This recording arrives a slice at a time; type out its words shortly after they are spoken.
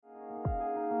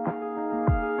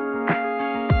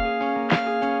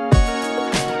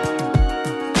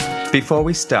Before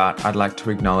we start, I'd like to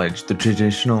acknowledge the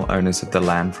traditional owners of the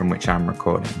land from which I'm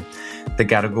recording, the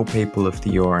Gadigal people of the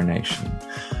Eora Nation.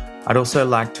 I'd also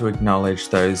like to acknowledge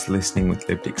those listening with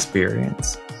lived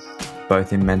experience,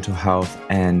 both in mental health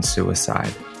and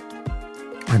suicide.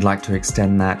 I'd like to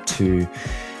extend that to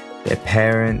their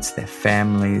parents, their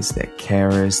families, their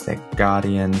carers, their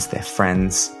guardians, their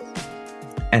friends,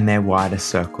 and their wider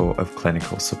circle of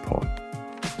clinical support.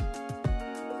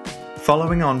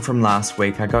 Following on from last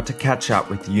week, I got to catch up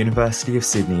with the University of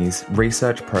Sydney's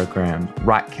research program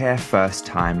Right Care First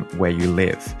Time Where You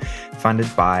Live,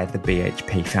 funded by the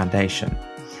BHP Foundation.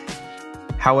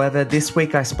 However, this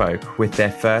week I spoke with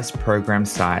their first program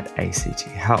site, ACT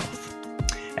Health.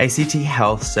 ACT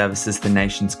Health services the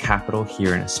nation's capital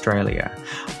here in Australia.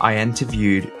 I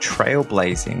interviewed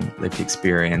trailblazing lived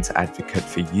experience advocate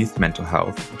for youth mental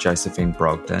health, Josephine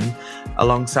Brogden,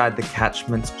 alongside the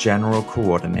catchment's general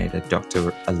coordinator,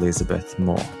 Dr. Elizabeth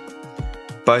Moore.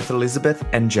 Both Elizabeth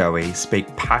and Joey speak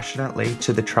passionately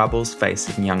to the troubles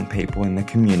facing young people in the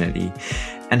community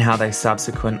and how they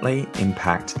subsequently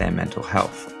impact their mental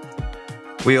health.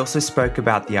 We also spoke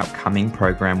about the upcoming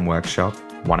program workshop,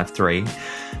 one of 3,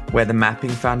 where the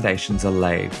mapping foundations are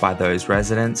laid by those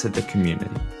residents of the community,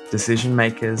 decision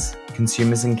makers,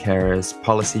 consumers and carers,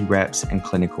 policy reps and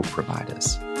clinical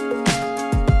providers.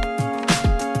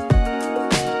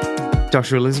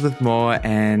 Dr. Elizabeth Moore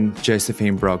and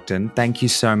Josephine Brogden, thank you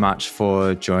so much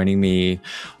for joining me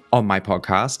on my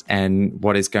podcast and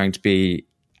what is going to be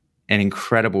an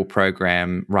incredible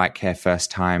program, Right Care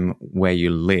First Time Where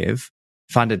You Live,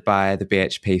 funded by the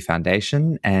BHP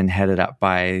Foundation and headed up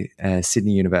by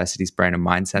Sydney University's Brain and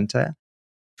Mind Centre.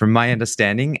 From my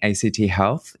understanding, ACT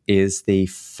Health is the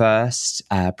first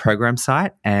program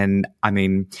site. And I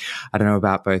mean, I don't know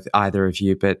about either of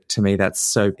you, but to me, that's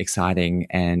so exciting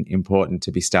and important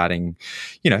to be starting,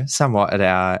 somewhat at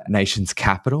our nation's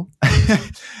capital,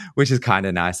 which is kind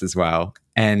of nice as well.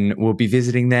 And we'll be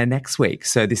visiting there next week.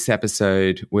 So this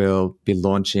episode will be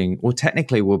launching, well,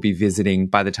 technically we'll be visiting,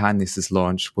 by the time this is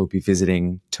launched, we'll be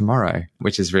visiting tomorrow,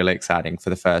 which is really exciting for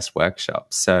the first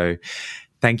workshop. So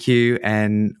thank you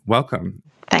and welcome.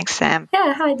 Thanks, Sam.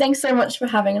 Yeah, hi. Thanks so much for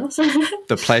having us.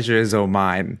 The pleasure is all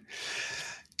mine.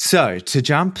 So to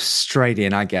jump straight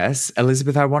in, I guess,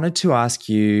 Elizabeth, I wanted to ask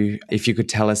you if you could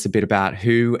tell us a bit about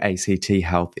who ACT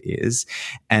Health is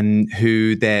and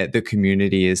who the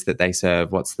community is that they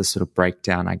serve. What's the sort of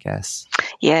breakdown, I guess?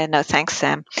 Yeah, no, thanks,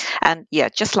 Sam. And yeah,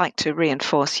 just like to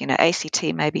reinforce, ACT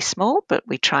may be small, but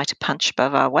we try to punch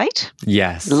above our weight.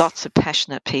 Yes. Lots of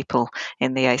passionate people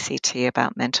in the ACT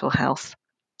about mental health.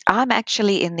 I'm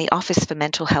actually in the Office for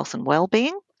Mental Health and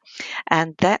Wellbeing.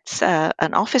 And that's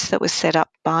an office that was set up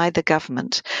by the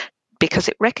government because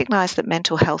it recognised that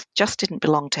mental health just didn't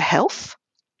belong to health.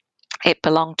 It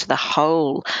belonged to the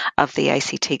whole of the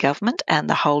ACT government and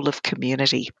the whole of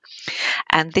community.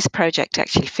 And this project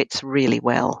actually fits really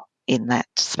well in that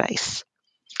space.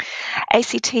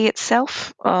 ACT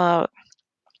itself, I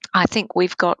think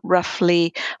we've got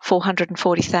roughly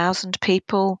 440,000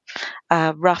 people,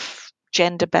 rough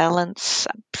gender balance,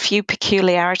 few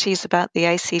peculiarities about the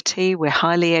ACT. We're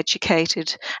highly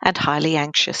educated and highly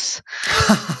anxious.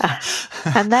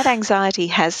 And that anxiety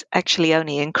has actually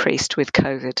only increased with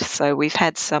COVID. So we've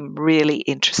had some really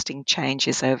interesting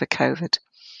changes over COVID.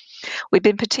 We've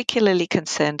been particularly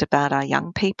concerned about our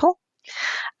young people,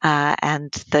 and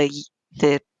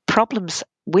the problems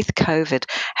with COVID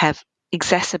have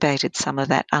exacerbated some of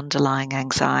that underlying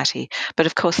anxiety. But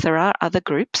of course, there are other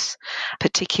groups,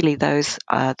 particularly those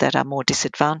that are more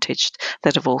disadvantaged,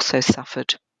 that have also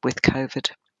suffered with COVID.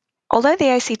 Although the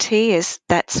ACT is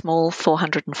that small,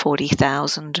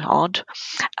 440,000 odd,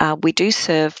 we do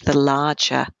serve the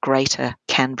larger Greater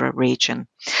Canberra region.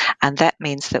 And that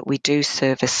means that we do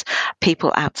service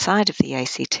people outside of the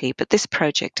ACT, but this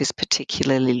project is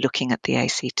particularly looking at the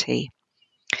ACT.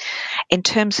 In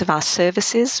terms of our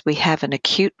services, we have an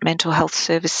acute mental health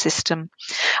service system.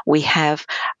 We have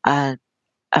a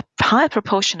higher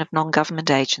proportion of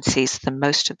non-government agencies than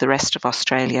most of the rest of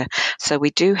Australia. So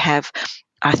we do have,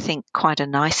 I think, quite a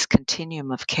nice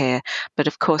continuum of care. But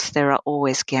of course, there are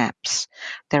always gaps.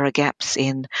 There are gaps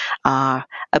in our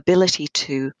ability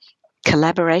to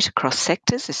collaborate across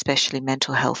sectors, especially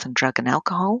mental health and drug and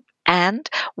alcohol. And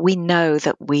we know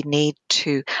that we need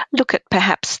to look at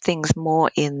perhaps things more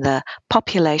in the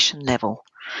population level.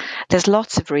 There's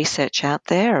lots of research out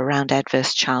there around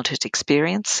adverse childhood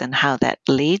experience and how that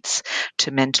leads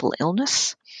to mental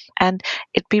illness. And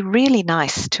it'd be really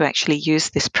nice to actually use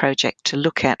this project to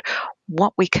look at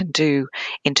what we can do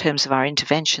in terms of our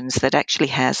interventions that actually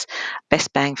has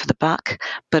best bang for the buck,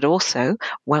 but also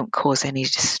won't cause any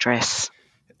distress.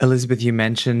 Elizabeth, you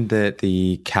mentioned that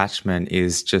the catchment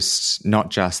is just not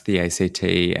just the ACT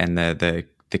and the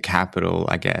capital,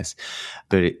 I guess,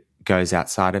 but it goes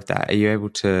outside of that. Are you able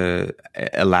to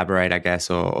elaborate, I guess,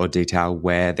 or detail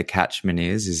where the catchment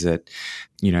is? Is it,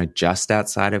 just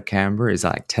outside of Canberra? Is it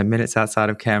like 10 minutes outside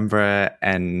of Canberra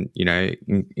and,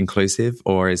 inclusive,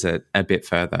 or is it a bit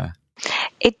further?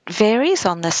 It varies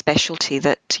on the specialty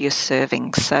that you're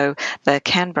serving. So the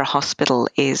Canberra Hospital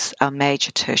is a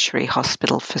major tertiary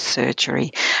hospital for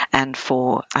surgery and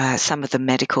for some of the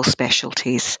medical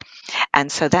specialties.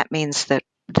 And so that means that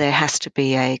there has to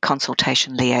be a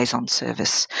consultation liaison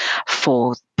service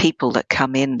for people that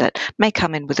come in that may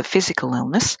come in with a physical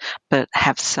illness but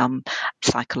have some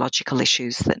psychological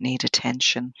issues that need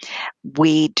attention.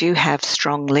 We do have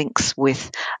strong links with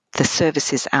the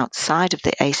services outside of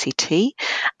the ACT,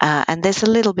 and there's a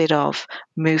little bit of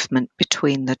movement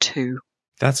between the two.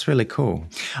 That's really cool.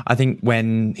 I think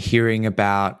when hearing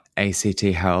about ACT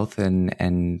Health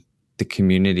and the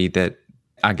community, that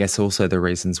I guess also the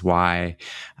reasons why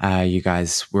you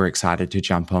guys were excited to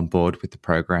jump on board with the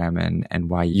program and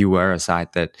why you were a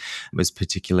site that was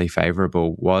particularly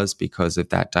favourable was because of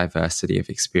that diversity of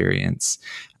experience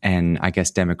and I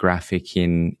guess demographic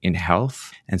in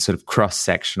health and sort of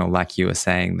cross-sectional, like you were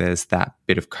saying, there's that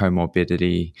bit of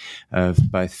comorbidity of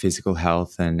both physical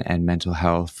health and mental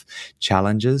health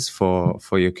challenges for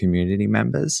your community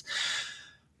members.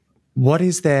 What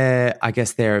is their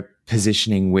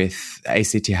positioning with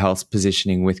ACT Health's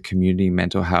positioning with community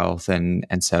mental health and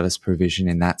service provision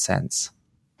in that sense?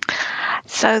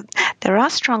 So there are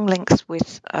strong links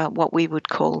with what we would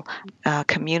call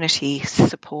community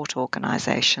support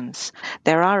organisations.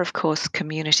 There are, of course,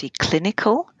 community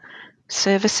clinical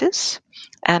services,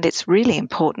 and it's really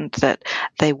important that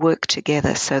they work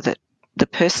together so that the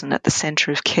person at the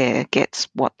centre of care gets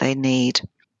what they need.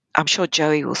 I'm sure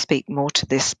Joey will speak more to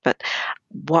this, but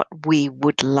what we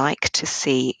would like to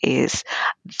see is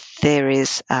there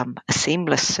is a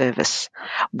seamless service.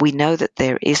 We know that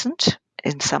there isn't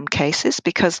in some cases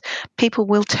because people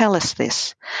will tell us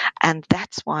this, and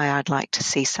that's why I'd like to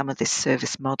see some of this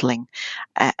service modelling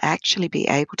actually be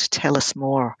able to tell us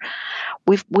more.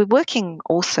 We're working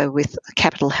also with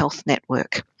Capital Health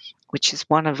Network, which is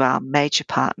one of our major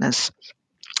partners.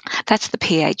 That's the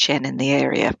PHN in the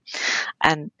area,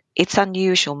 and it's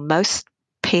unusual. Most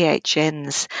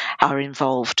PHNs are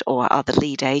involved or are the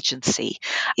lead agency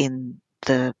in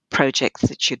the projects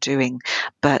that you're doing,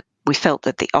 but we felt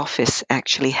that the office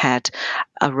actually had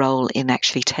a role in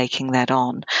actually taking that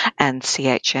on, and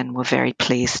CHN were very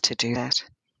pleased to do that.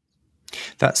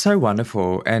 That's so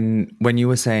wonderful. And when you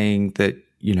were saying that,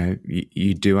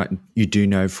 you do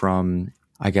know from,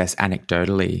 I guess,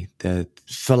 anecdotally,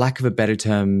 for lack of a better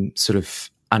term, sort of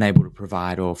unable to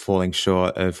provide or falling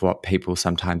short of what people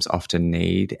sometimes often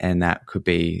need. And that could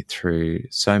be through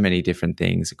so many different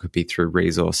things. It could be through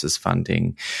resources,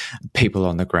 funding, people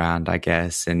on the ground, I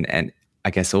guess. And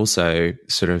I guess also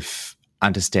sort of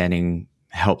understanding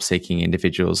help-seeking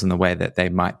individuals and the way that they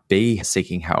might be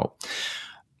seeking help.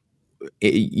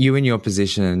 You in your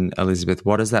position, Elizabeth,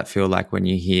 what does that feel like when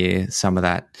you hear some of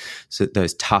that, so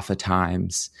those tougher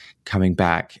times coming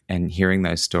back and hearing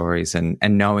those stories and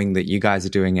knowing that you guys are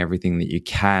doing everything that you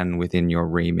can within your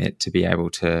remit to be able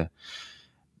to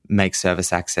make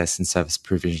service access and service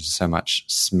provision so much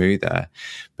smoother,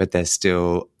 but there's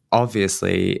still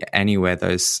obviously anywhere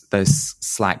those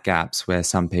slight gaps where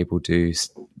some people do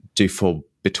fall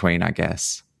between, I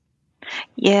guess.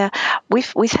 Yeah,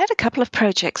 we've had a couple of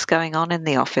projects going on in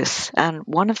the office, and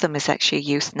one of them is actually a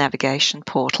youth navigation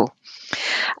portal.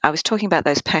 I was talking about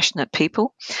those passionate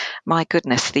people. My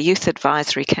goodness, the Youth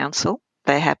Advisory Council,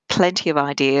 they have plenty of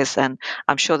ideas, and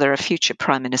I'm sure there are future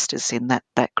prime ministers in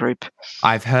that group.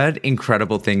 I've heard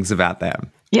incredible things about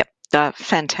them. Yep.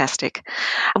 Fantastic.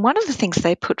 And one of the things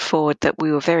they put forward that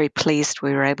we were very pleased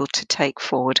we were able to take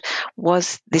forward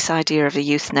was this idea of a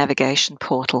youth navigation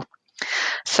portal.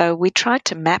 So we tried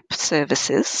to map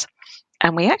services,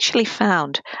 and we actually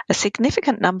found a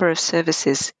significant number of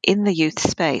services in the youth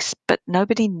space, but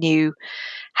nobody knew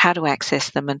how to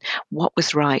access them and what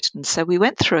was right. And so we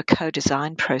went through a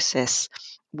co-design process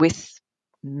with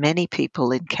many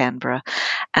people in Canberra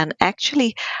and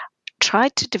actually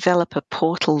tried to develop a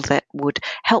portal that would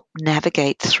help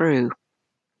navigate through.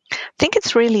 I think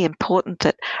it's really important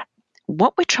that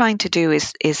what we're trying to do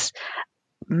is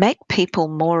make people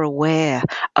more aware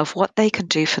of what they can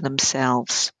do for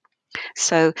themselves.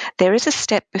 So there is a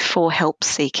step before help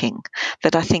seeking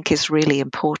that I think is really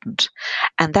important,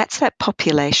 and that's that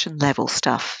population level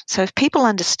stuff. So if people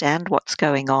understand what's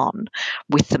going on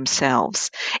with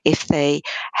themselves, if they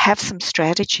have some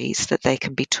strategies that they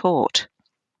can be taught,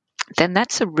 then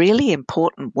that's a really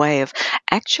important way of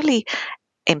actually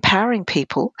empowering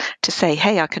people to say,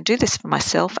 hey, I can do this for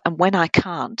myself, and when I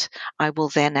can't, I will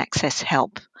then access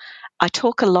help. I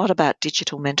talk a lot about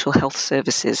digital mental health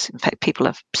services. In fact, people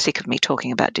are sick of me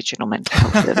talking about digital mental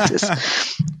health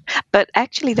services. But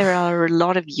actually, there are a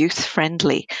lot of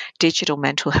youth-friendly digital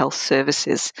mental health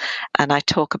services. And I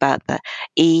talk about the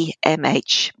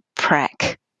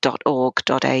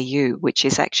emhprac.org.au, which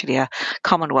is actually a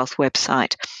Commonwealth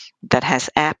website that has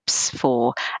apps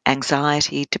for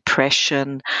anxiety,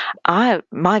 depression.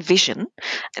 My vision,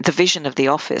 the vision of the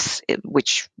office,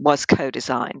 which was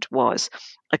co-designed, was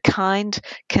a kind,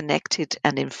 connected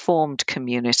and informed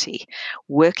community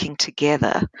working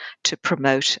together to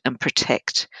promote and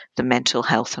protect the mental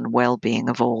health and well-being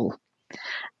of all.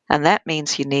 And that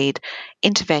means you need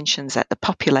interventions at the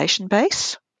population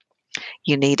base,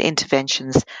 you need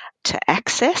interventions to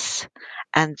access,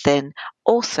 and then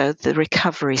also the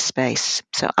recovery space.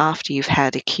 So after you've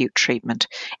had acute treatment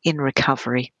in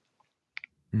recovery.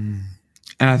 And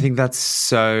I think that's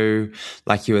so,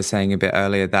 like you were saying a bit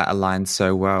earlier, that aligns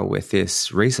so well with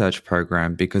this research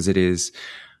program because it is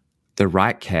the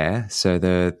right care, so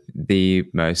the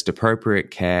most appropriate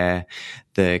care,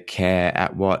 the care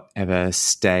at whatever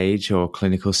stage or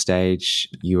clinical stage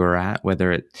you are at,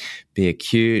 whether it be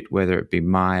acute, whether it be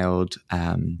mild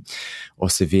or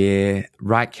severe,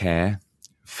 right care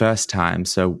first time.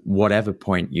 So whatever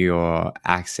point you're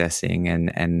accessing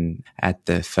and at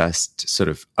the first sort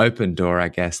of open door, I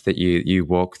guess, that you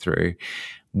walk through,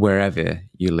 wherever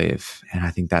you live. And I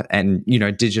think that, and, you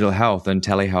know, digital health and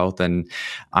telehealth, and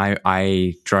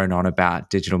I drone on about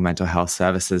digital mental health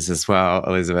services as well,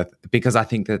 Elizabeth, because I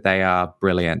think that they are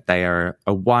brilliant. They are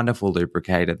a wonderful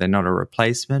lubricator. They're not a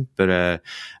replacement, but a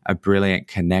brilliant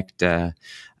connector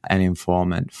and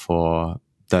informant for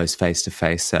those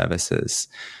face-to-face services.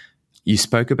 You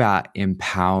spoke about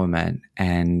empowerment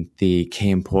and the key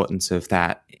importance of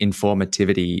that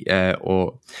informativity,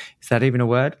 or is that even a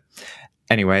word?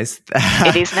 Anyways.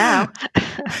 It is now.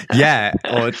 Yeah,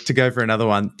 or to go for another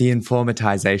one, the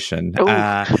informatization.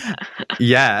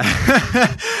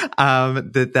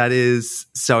 That is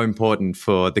so important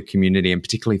for the community and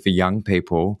particularly for young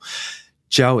people.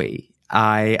 Joey,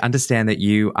 I understand that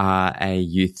you are a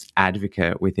youth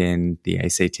advocate within the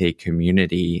ACT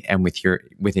community and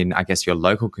within, I guess, your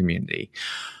local community.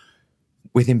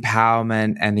 With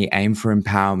empowerment and the aim for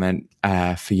empowerment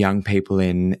for young people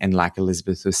in, like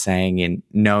Elizabeth was saying, in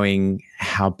knowing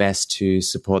how best to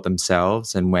support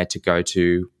themselves and where to go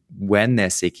to when they're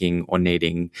seeking or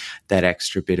needing that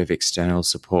extra bit of external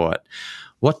support.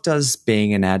 What does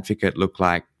being an advocate look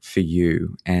like for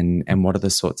you, and what are the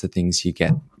sorts of things you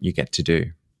get to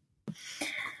do?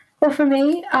 Well, for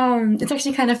me, it's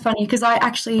actually kind of funny because I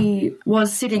actually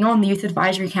was sitting on the Youth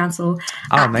Advisory Council.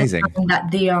 Oh, amazing. That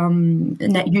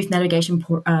the Youth Navigation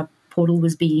portal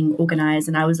was being organised,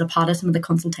 and I was a part of some of the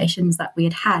consultations that we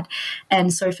had.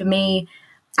 And so for me,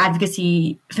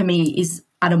 advocacy for me is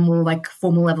at a more like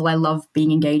formal level. I love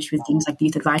being engaged with things like the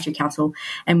Youth Advisory Council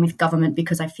and with government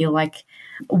because I feel like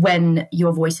when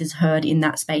your voice is heard in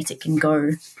that space, it can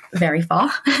go very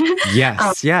far.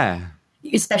 Yes, yeah.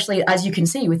 Especially as you can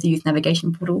see with the Youth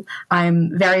Navigation portal,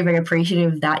 I'm very, very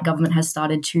appreciative that government has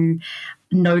started to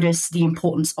notice the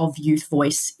importance of youth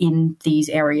voice in these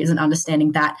areas and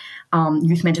understanding that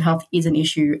youth mental health is an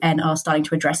issue and are starting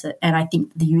to address it. And I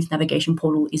think the Youth Navigation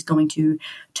portal is going to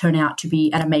turn out to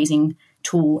be an amazing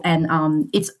tool. And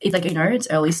it's like, you know, it's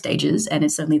early stages and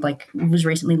it's certainly like was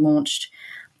recently launched.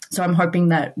 So I'm hoping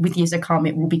that with years to come,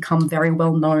 it will become very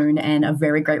well known and a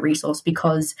very great resource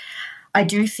because I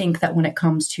do think that when it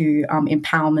comes to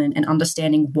empowerment and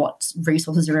understanding what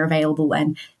resources are available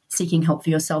and seeking help for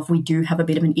yourself, we do have a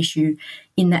bit of an issue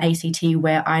in the ACT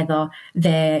where either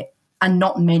there are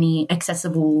not many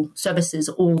accessible services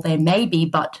or there may be,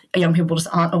 but young people just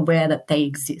aren't aware that they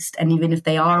exist. And even if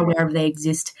they are aware of they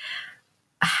exist,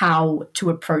 how to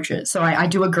approach it. So I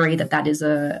do agree that that is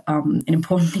an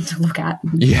important thing to look at.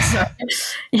 Yeah. So,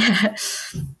 yeah.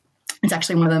 It's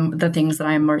actually one of the things that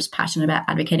I am most passionate about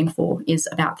advocating for is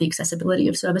about the accessibility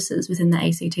of services within the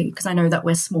ACT, because I know that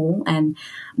we're small and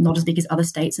not as big as other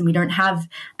states and we don't have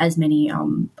as many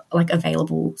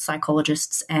available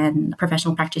psychologists and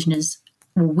professional practitioners.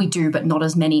 Well, we do, but not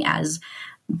as many as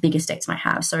bigger states might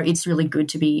have. So it's really good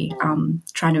to be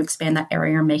trying to expand that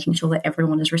area and making sure that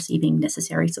everyone is receiving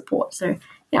necessary support. So,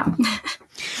 yeah.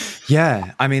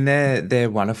 Yeah, I mean,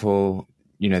 they're wonderful.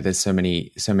 You know, there's so many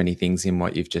things in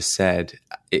what you've just said.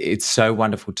 It's so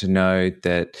wonderful to know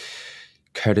that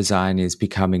co-design is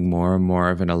becoming more and more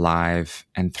of an alive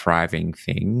and thriving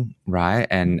thing, right?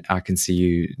 And I can see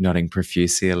you nodding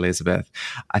profusely, Elizabeth.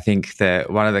 I think that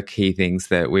one of the key things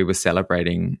that we were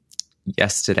celebrating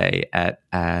yesterday at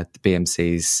the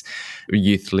BMC's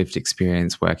Youth Lived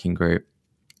Experience Working Group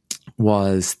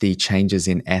was the changes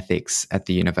in ethics at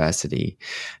the University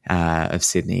of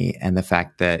Sydney, and the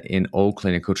fact that in all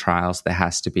clinical trials there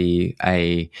has to be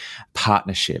a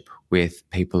partnership with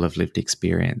people of lived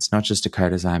experience, not just a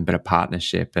co-design, but a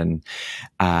partnership, and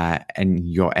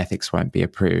your ethics won't be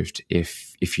approved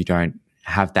if you don't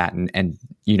have that and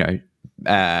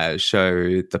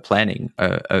show the planning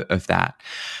of that.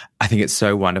 I think it's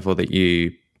so wonderful that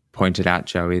you pointed out,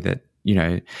 Joey, that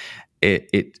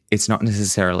it's not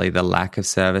necessarily the lack of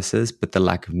services, but the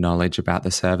lack of knowledge about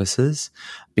the services,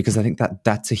 because I think that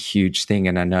that's a huge thing.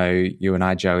 And I know you and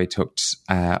I, Joey, talked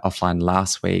offline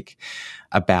last week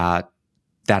about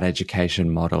that education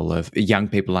model of young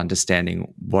people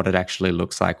understanding what it actually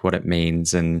looks like, what it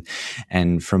means. And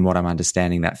from what I'm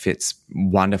understanding, that fits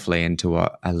wonderfully into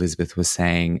what Elizabeth was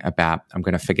saying about, I'm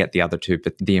going to forget the other two,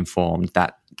 but the informed,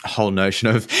 that whole notion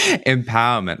of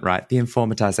empowerment, right? The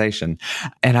informatization.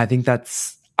 And I think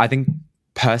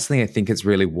personally, I think it's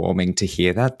really warming to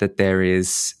hear that there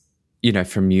is,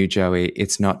 from you, Joey,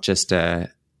 it's not just the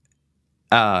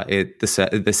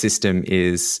system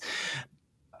is,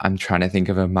 I'm trying to think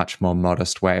of a much more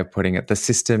modest way of putting it. The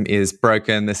system is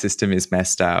broken. The system is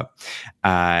messed up.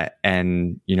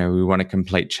 And, we want a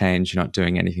complete change. You're not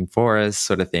doing anything for us,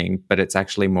 sort of thing. But it's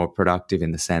actually more productive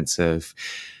in the sense of,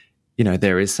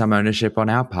 there is some ownership on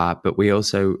our part, but we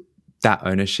also, that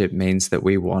ownership means that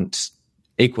we want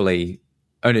equally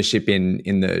ownership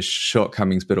in the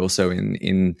shortcomings, but also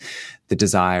in the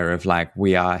desire of, like,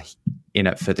 we are in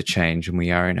it for the change and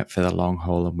we are in it for the long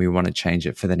haul, and we want to change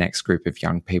it for the next group of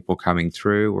young people coming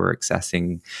through or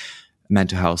accessing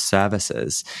mental health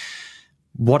services.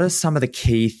 What are some of the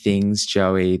key things,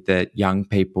 Joey, that young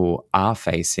people are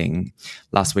facing?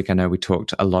 Last week, I know we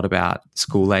talked a lot about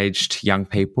school-aged young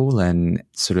people and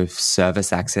sort of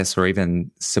service access, or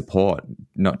even support,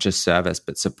 not just service,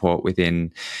 but support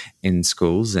in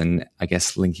schools. And I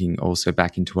guess linking also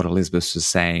back into what Elizabeth was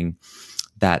saying,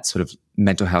 that sort of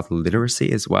mental health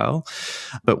literacy as well.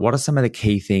 But what are some of the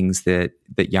key things that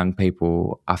young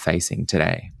people are facing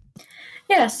today?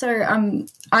 Yeah, so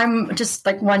I'm just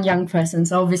like one young person,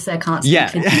 so obviously I can't speak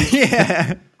for you.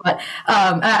 Yeah. But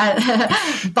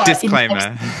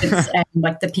disclaimer. And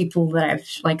like the people that I've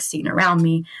like seen around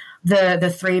me,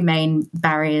 the three main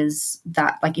barriers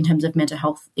that, like, in terms of mental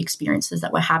health experiences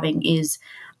that we're having is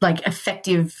like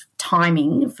effective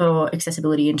timing for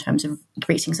accessibility in terms of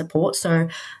increasing support. So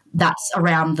that's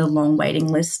around the long waiting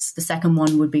lists. The second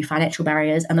one would be financial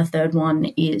barriers. And the third one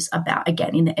is about,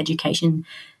 again, in the education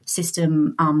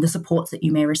system, the supports that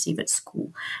you may receive at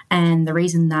school. And the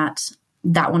reason that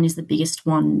one is the biggest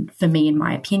one for me, in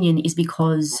my opinion, is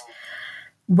because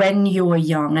when you're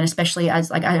young, and especially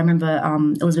as, like, I remember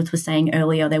Elizabeth was saying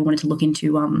earlier, they wanted to look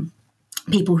into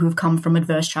people who have come from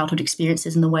adverse childhood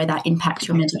experiences and the way that impacts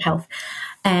your mental health.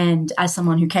 And as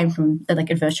someone who came from like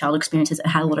adverse childhood experiences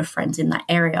and had a lot of friends in that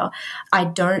area, I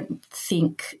don't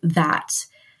think that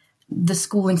the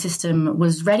schooling system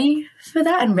was ready for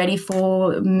that and ready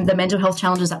for the mental health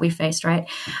challenges that we faced, right?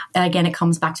 And again, it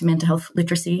comes back to mental health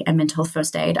literacy and mental health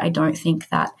first aid. I don't think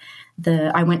that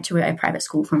I went to a private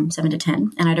school from 7 to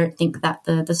 10, and I don't think that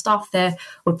the staff there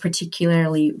were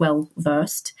particularly well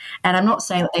versed. And I'm not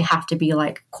saying that they have to be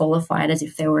like qualified as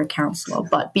if they were a counsellor,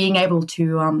 but being able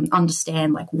to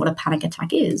understand like what a panic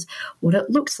attack is, what it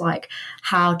looks like,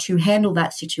 how to handle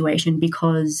that situation,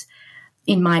 because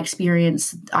in my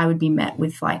experience, I would be met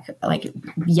with like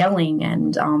yelling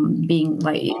and being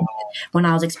like, when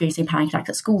I was experiencing panic attacks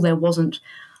at school, there wasn't,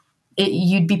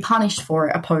 you'd be punished for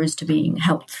it opposed to being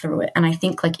helped through it. And I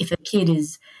think like if a kid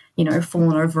is,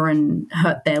 fallen over and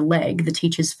hurt their leg, the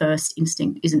teacher's first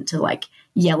instinct isn't to like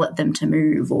yell at them to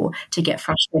move or to get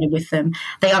frustrated with them.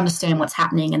 They understand what's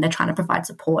happening and they're trying to provide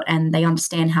support, and they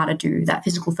understand how to do that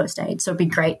physical first aid. So it'd be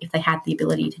great if they had the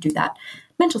ability to do that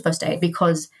mental first aid,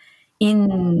 because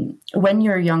when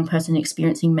you're a young person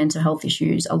experiencing mental health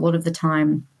issues, a lot of the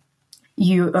time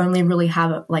you only really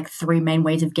have like three main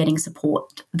ways of getting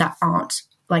support that aren't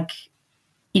like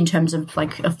in terms of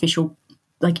like official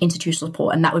like institutional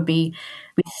support, and that would be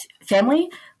with family,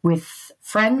 with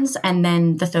friends, and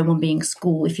then the third one being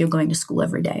school if you're going to school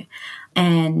every day.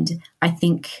 And I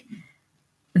think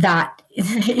that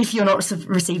if you're not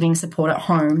receiving support at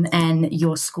home and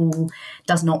your school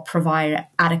does not provide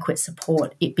adequate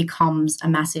support, it becomes a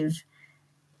massive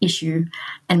issue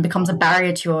and becomes a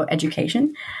barrier to your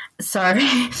education. Sorry,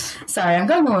 I'm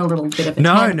going on a little bit of a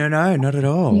No, tangent. no, not at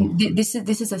all. This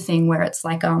is a thing where it's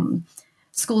like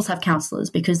schools have counsellors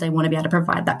because they want to be able to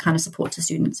provide that kind of support to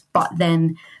students, but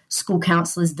then school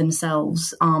counsellors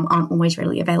themselves aren't always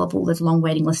readily available. There's long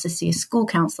waiting lists to see a school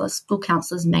counsellor. School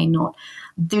counsellors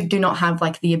do not have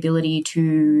like the ability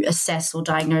to assess or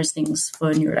diagnose things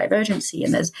for neurodivergency,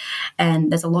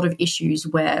 and there's a lot of issues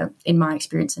where, in my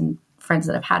experience and friends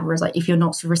that I've had, whereas like if you're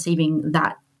not receiving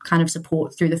that kind of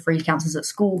support through the free counsellors at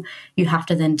school, you have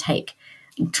to then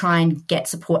try and get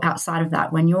support outside of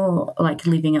that when you're like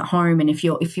living at home, and if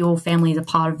your family is a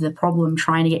part of the problem,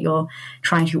 trying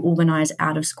to organize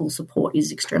out of school support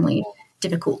is extremely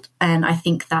difficult. And I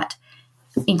think that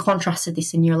in contrast to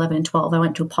this, in year 11 and 12, I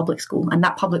went to a public school, and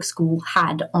that public school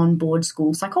had on board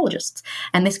school psychologists.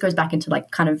 And this goes back into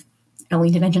like kind of early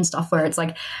intervention stuff where it's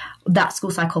like that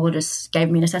school psychologist gave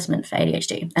me an assessment for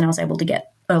ADHD, and I was able to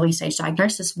get early stage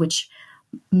diagnosis, which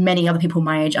many other people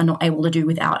my age are not able to do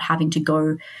without having to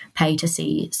go pay to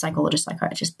see psychologists,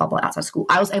 psychiatrists, blah, blah, outside school.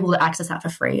 I was able to access that for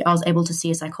free. I was able to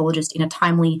see a psychologist in a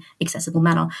timely, accessible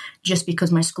manner just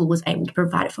because my school was able to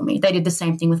provide it for me. They did the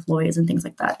same thing with lawyers and things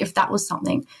like that. If that was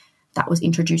something that was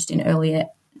introduced in earlier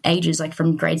ages, like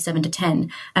from grade 7 to 10,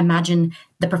 imagine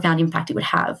the profound impact it would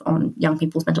have on young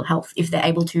people's mental health if they're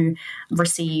able to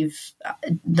receive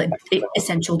the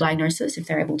essential diagnosis, if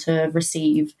they're able to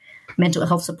receive mental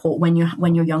health support when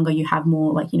you're younger. You have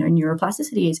more like,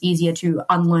 neuroplasticity. It's easier to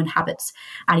unlearn habits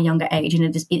at a younger age,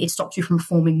 and it stops you from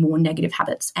forming more negative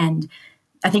habits. And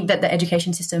I think that the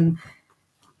education system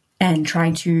and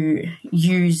trying to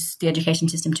use the education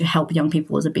system to help young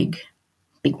people is a big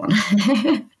one.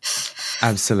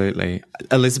 Absolutely.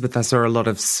 Elizabeth, I saw a lot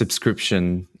of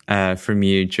subscription from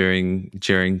you during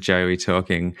Joey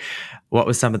talking. What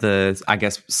were some of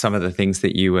the things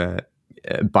that you were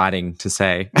biting to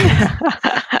say?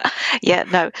 Yeah,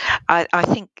 no, I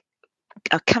think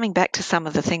coming back to some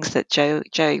of the things that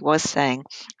Joey was saying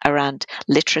around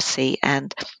literacy,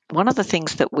 and one of the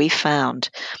things that we found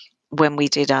when we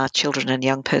did our children and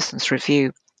young persons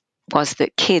review was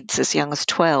that kids as young as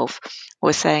 12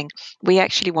 were saying, we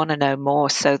actually want to know more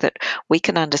so that we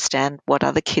can understand what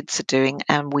other kids are doing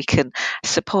and we can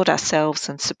support ourselves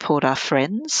and support our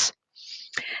friends.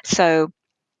 So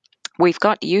we've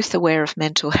got Youth Aware of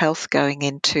Mental Health going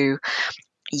into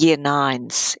year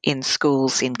 9s in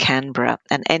schools in Canberra,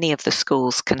 and any of the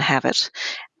schools can have it,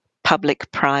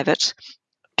 public, private,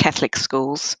 Catholic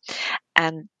schools.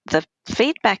 And the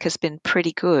feedback has been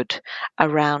pretty good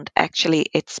around, actually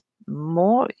it's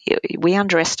more, we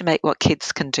underestimate what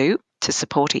kids can do to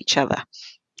support each other.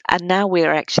 And now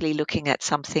we're actually looking at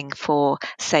something for,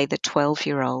 say, the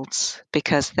 12-year-olds,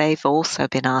 because they've also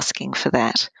been asking for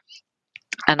that.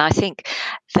 And I think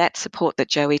that support that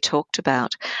Joey talked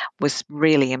about was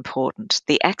really important.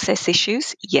 The access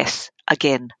issues, yes,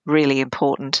 again, really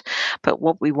important. But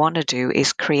what we want to do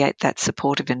is create that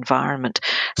supportive environment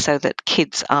so that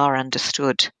kids are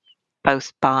understood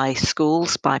both by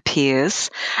schools, by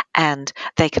peers, and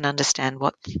they can understand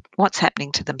what's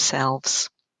happening to themselves.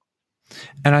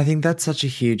 And I think that's such a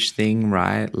huge thing,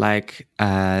 right? Like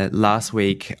last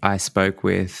week I spoke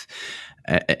with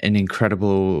an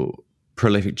incredible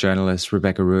prolific journalist,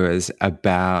 Rebecca Ruiz,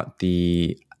 about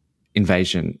the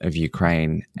invasion of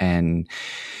Ukraine. And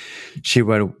she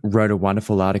wrote a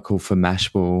wonderful article for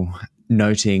Mashable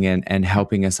noting and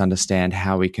helping us understand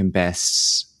how we can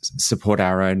best support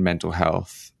our own mental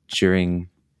health during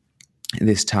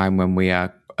this time when we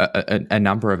are, a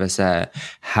number of us are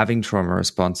having trauma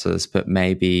responses, but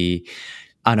maybe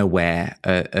unaware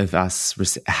of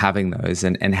us having those,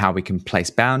 and how we can place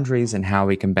boundaries and how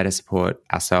we can better support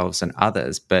ourselves and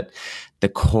others. But the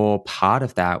core part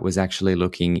of that was actually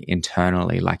looking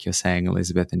internally, like you're saying,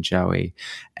 Elizabeth and Joey,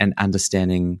 and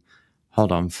understanding,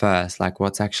 hold on, first, like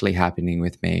what's actually happening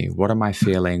with me? What am I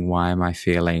feeling? Why am I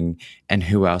feeling? And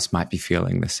who else might be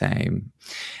feeling the same?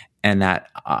 And that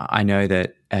I know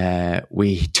that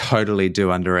we totally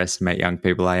do underestimate young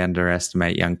people. I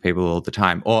underestimate young people all the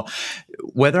time. Or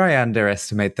whether I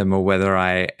underestimate them or whether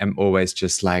I am always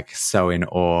just like so in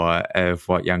awe of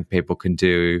what young people can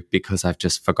do because I've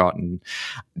just forgotten.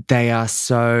 They are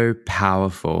so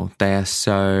powerful. They are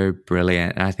so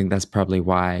brilliant. And I think that's probably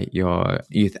why your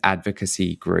youth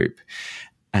advocacy group,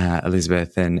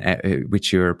 Elizabeth, and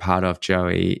which you're a part of,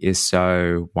 Joey, is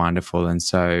so wonderful and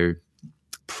so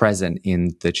present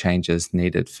in the changes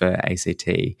needed for ACT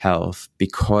health,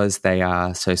 because they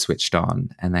are so switched on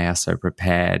and they are so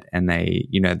prepared, and they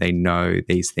know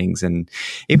these things. And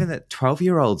even that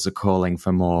 12-year-olds are calling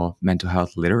for more mental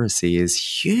health literacy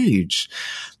is huge.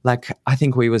 Like, I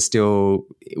think we were still,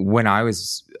 when I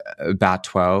was about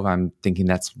 12, I'm thinking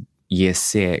that's year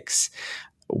 6,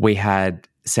 we had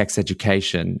sex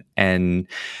education, and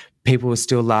people were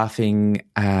still laughing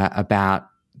about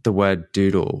the word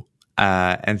doodle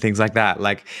and things like that.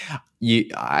 Like,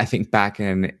 I think back,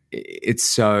 and it's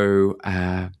so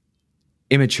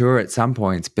immature at some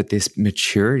points, but this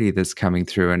maturity that's coming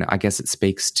through, and I guess it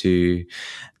speaks to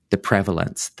the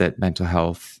prevalence that mental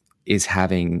health is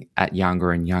having at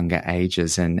younger and younger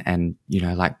ages, and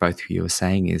like both of you were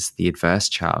saying, is the adverse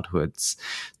childhoods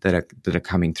that are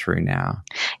coming through now.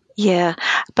 Yeah,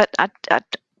 but I'd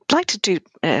like to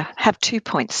have 2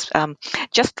 points.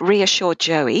 Just reassure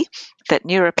Joey that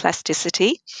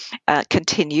neuroplasticity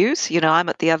continues. I'm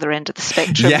at the other end of the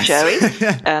spectrum, yes. Joey,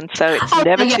 and so it's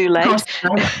never too late.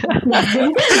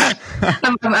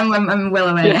 I'm well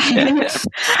aware.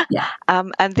 Yeah.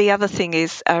 And the other thing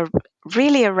is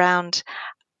really around,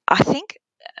 I think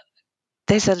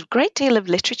there's a great deal of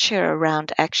literature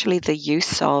around actually the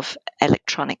use of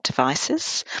electronic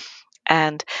devices.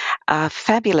 And a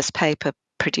fabulous paper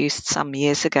produced some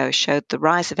years ago showed the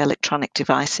rise of electronic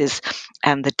devices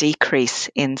and the decrease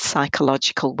in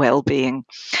psychological well-being.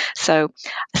 So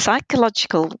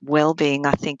psychological well-being,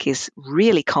 I think, is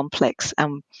really complex.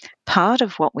 And part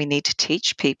of what we need to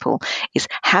teach people is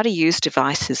how to use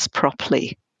devices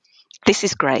properly. This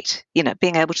is great.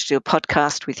 Being able to do a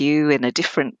podcast with you in a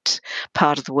different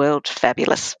part of the world,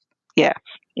 fabulous. Yeah.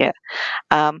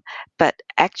 But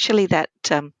actually that,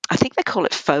 I think they call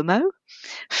it FOMO,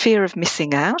 fear of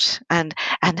missing out, and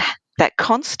that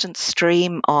constant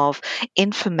stream of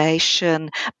information,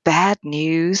 bad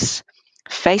news,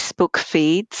 Facebook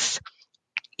feeds.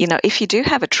 If you do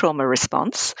have a trauma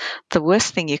response, the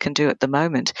worst thing you can do at the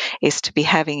moment is to be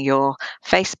having your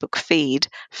Facebook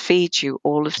feed you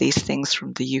all of these things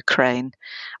from the Ukraine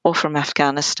or from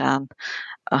Afghanistan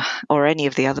or any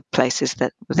of the other places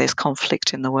that there's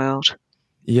conflict in the world.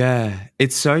 Yeah,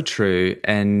 it's so true.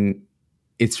 And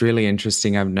it's really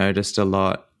interesting. I've noticed a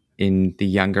lot in the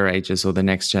younger ages or the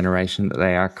next generation that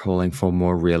they are calling for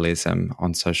more realism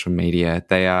on social media.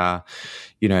 They are,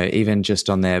 even just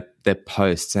on their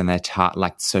posts and their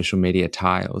like social media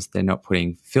tiles, they're not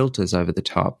putting filters over the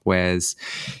top. Whereas,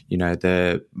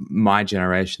 my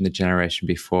generation, the generation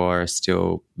before, are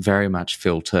still very much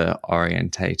filter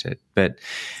orientated. But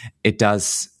it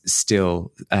does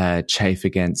still chafe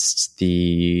against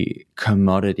the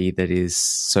commodity that is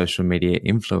social media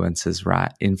influencers,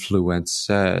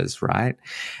 right?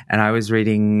 And I was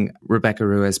reading, Rebecca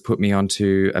Ruiz put me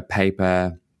onto a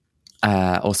paper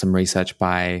or some research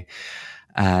by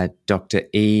Dr.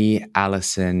 E.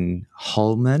 Alison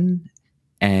Holman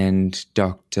and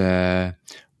Dr.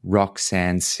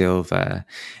 Roxanne Silva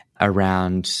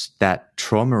around that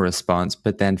trauma response,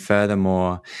 but then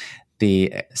furthermore,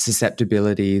 the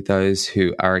susceptibility, those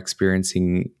who are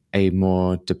experiencing a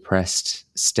more depressed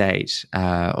state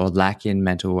or lack in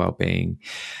mental well-being,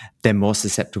 they're more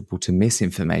susceptible to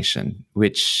misinformation,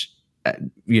 which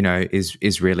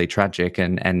is really tragic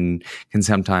and can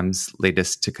sometimes lead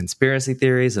us to conspiracy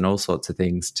theories and all sorts of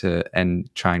things, and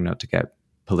trying not to get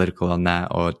political on that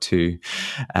or too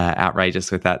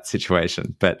outrageous with that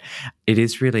situation. But it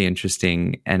is really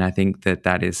interesting, and I think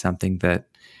that is something that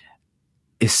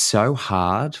is so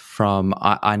hard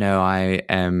I know I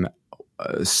am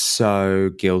so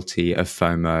guilty of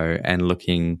FOMO and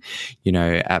looking,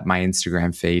 at my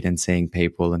Instagram feed and seeing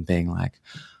people and being like,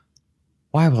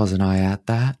 why wasn't I at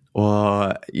that?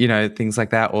 Or, things like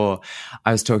that. Or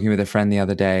I was talking with a friend the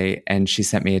other day and she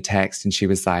sent me a text and she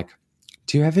was like,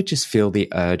 do you ever just feel the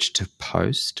urge to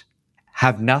post?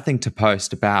 Have nothing to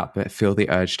post about, but feel the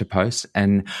urge to post.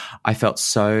 And I felt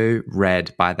so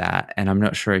read by that. And I'm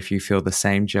not sure if you feel the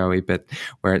same, Joey, but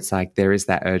where it's like there is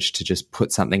that urge to just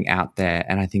put something out there.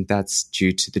 And I think that's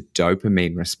due to the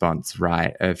dopamine response,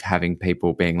 right? Of having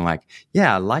people being like,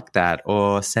 yeah, I like that,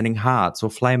 or sending hearts or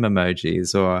flame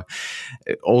emojis or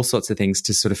all sorts of things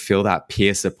to sort of feel that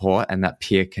peer support and that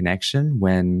peer connection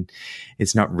when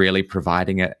it's not really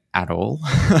providing it at all.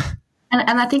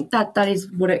 And I think that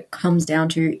is what it comes down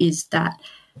to, is that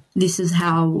this is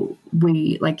how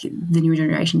we, like the newer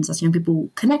generations, as young people,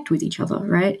 connect with each other,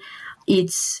 right?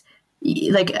 It's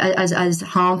like as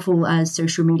harmful as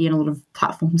social media and a lot of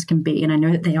platforms can be, and I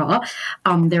know that they are,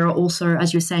 there are also,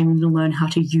 as you're saying, we need to learn how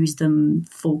to use them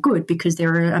for good, because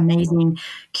there are amazing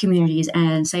communities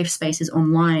and safe spaces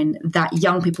online that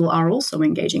young people are also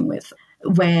engaging with,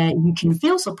 where you can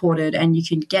feel supported and you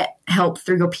can get help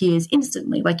through your peers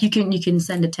instantly. Like you can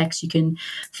send a text, you can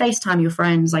FaceTime your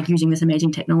friends, like using this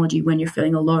amazing technology when you're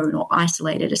feeling alone or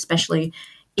isolated, especially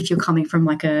if you're coming from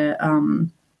like a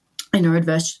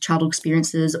adverse childhood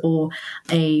experiences or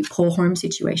a poor home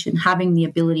situation, having the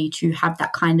ability to have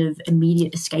that kind of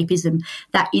immediate escapism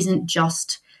that isn't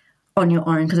just on your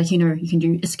own, because you can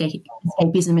do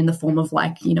escapism in the form of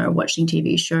watching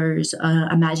TV shows,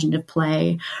 imaginative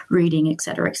play, reading,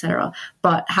 etc.,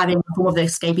 but having a form of the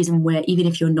escapism where even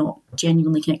if you're not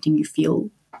genuinely connecting, you feel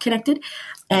connected.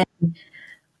 And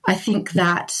I think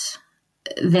that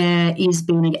there is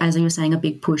been, as you were saying, a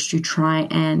big push to try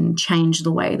and change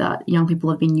the way that young people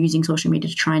have been using social media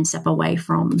to try and step away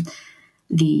from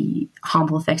the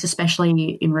harmful effects,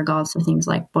 especially in regards to things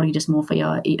like body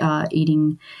dysmorphia,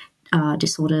 eating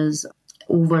disorders,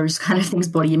 all those kind of things,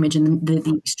 body image, and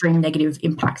the extreme negative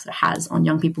impacts it has on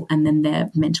young people and then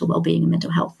their mental well-being and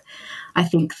mental health. I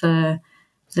think the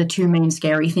two main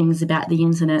scary things about the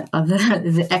internet are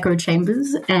the echo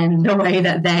chambers and the way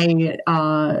that they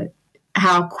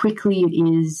how quickly it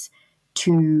is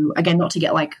to, again, not to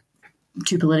get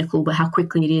too political, but how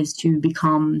quickly it is to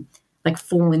become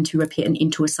fall into a pit and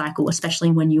into a cycle,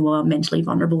 especially when you are mentally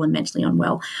vulnerable and mentally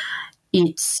unwell.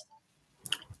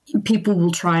 People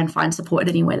will try and find support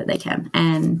any way that they can.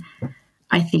 And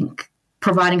I think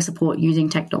providing support using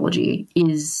technology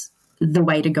is the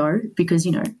way to go, because,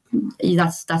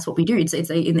 that's what we do. It's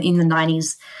in the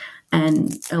 90s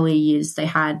and early years, they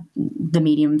had the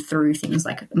medium through things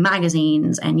like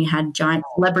magazines, and you had giant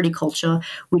celebrity culture,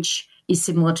 which is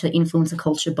similar to influencer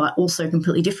culture, but also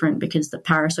completely different because the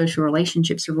parasocial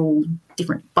relationships are all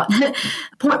different. But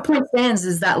point stands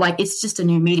is that it's just a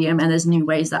new medium, and there's new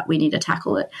ways that we need to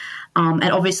tackle it. And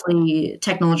obviously,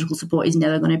 technological support is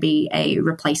never going to be a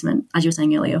replacement, as you were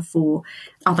saying earlier, for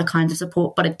other kinds of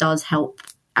support, but it does help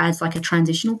as a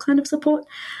transitional kind of support.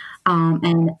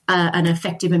 And an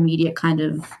effective, immediate kind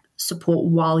of support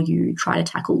while you try to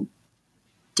tackle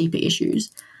deeper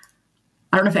issues.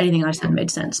 I don't know if anything I said made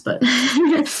sense, but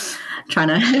trying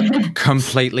to...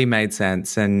 Completely made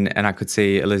sense. And I could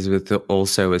see Elizabeth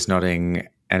also was nodding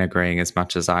and agreeing as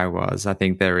much as I was. I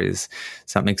think there is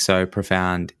something so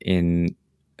profound in,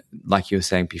 like you were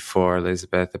saying before,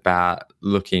 Elizabeth, about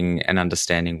looking and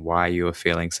understanding why you are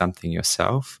feeling something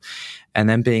yourself, and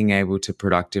then being able to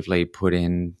productively put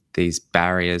in these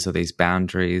barriers or these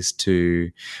boundaries to,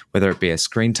 whether it be a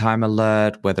screen time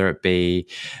alert, whether it be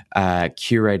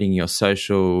curating your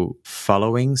social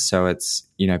following. So it's,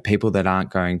 people that aren't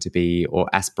going to be, or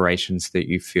aspirations that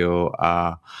you feel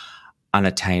are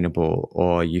unattainable,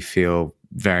 or you feel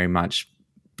very much,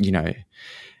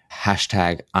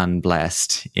 hashtag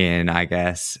unblessed in, I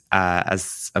guess,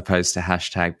 as opposed to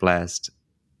hashtag blessed.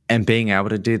 And being able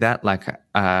to do that,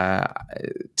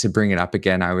 to bring it up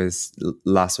again, I was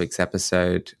last week's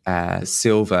episode,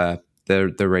 Silva,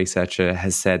 the researcher,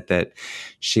 has said that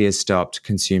she has stopped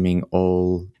consuming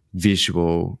all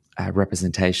visual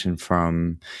representation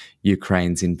from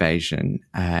Ukraine's invasion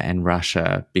and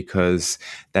Russia, because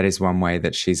that is one way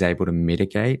that she's able to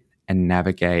mitigate and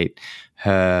navigate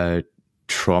her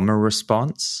trauma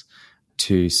response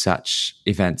to such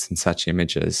events and such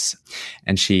images.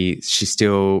 And she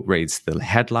still reads the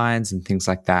headlines and things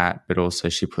like that, but also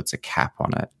she puts a cap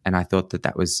on it. And I thought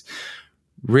that was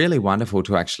really wonderful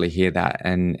to actually hear that.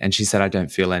 And she said, I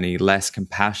don't feel any less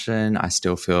compassion. I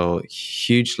still feel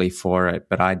hugely for it,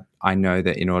 but I know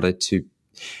that in order to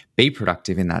be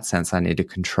productive in that sense, I need to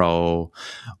control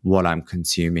what I'm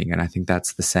consuming. And I think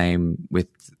that's the same with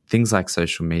things like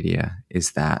social media,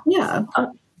 is that. Yeah,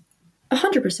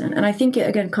 100%. And I think it,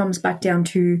 again, comes back down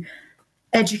to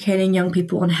educating young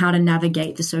people on how to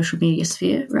navigate the social media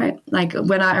sphere, right?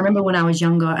 I remember when I was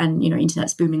younger and,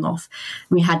 internet's booming off,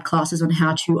 we had classes on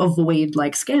how to avoid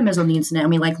scammers on the internet,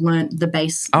 and we learned the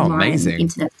baseline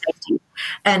internet safety.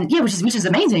 And yeah, which is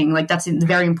amazing. That's a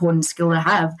very important skill to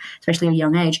have, especially at a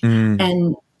young age.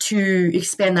 And to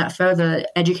expand that further,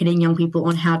 educating young people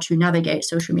on how to navigate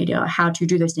social media, how to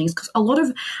do those things, because a lot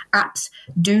of apps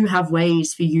do have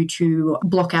ways for you to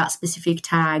block out specific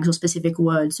tags or specific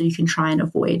words so you can try and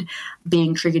avoid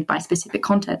being triggered by specific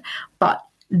content. But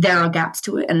there are gaps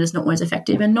to it, and it's not always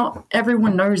effective, and not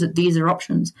everyone knows that these are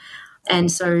options.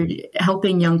 And so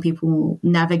helping young people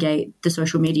navigate the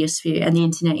social media sphere and the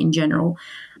internet in general,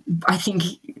 I think,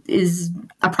 is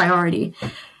a priority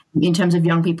in terms of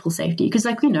young people's safety. Because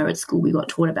at school we got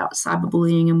taught about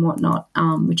cyberbullying and whatnot,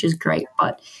 which is great.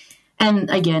 And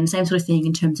again, same sort of thing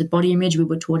in terms of body image. We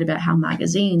were taught about how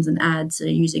magazines and ads are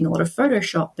using a lot of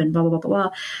Photoshop and blah, blah, blah, blah,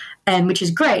 blah, and which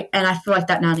is great. And I feel like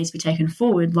that now needs to be taken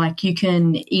forward. You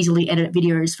can easily edit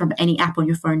videos from any app on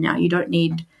your phone now. You don't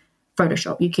need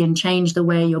Photoshop. You can change the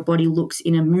way your body looks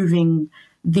in a moving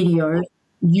video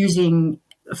using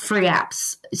free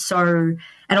apps. So,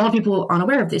 And a lot of people aren't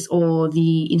aware of this, or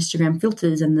the Instagram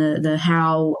filters and the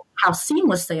how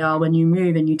seamless they are when you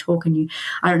move and you talk and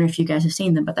I don't know if you guys have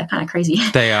seen them, but they're kind of crazy.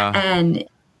 They are. And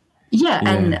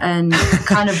and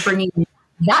kind of bringing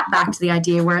that back to the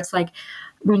idea where it's like,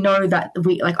 we know that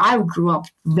I grew up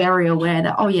very aware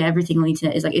that, everything on the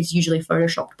internet is like, it's usually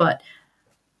photoshopped, but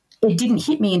it didn't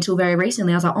hit me until very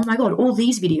recently. I was like, oh my God, all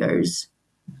these videos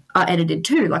are edited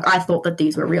too. Like, I thought that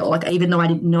these were real. Like, even though I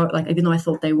didn't know, like, even though I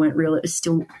thought they weren't real, it was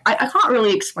still, I can't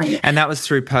really explain it. And that was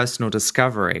through personal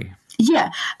discovery.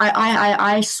 Yeah.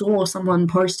 I saw someone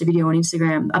post a video on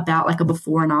Instagram about like a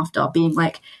before and after, being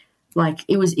like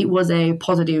it was a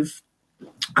positive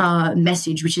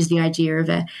message, which is the idea of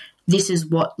this is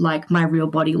what like my real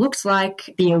body looks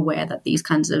like. Be aware that these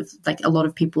kinds of, like, a lot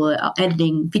of people are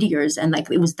editing videos, and like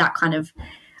it was that kind of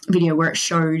video where it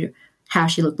showed how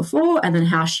she looked before and then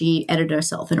how she edited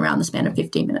herself in around the span of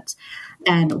 15 minutes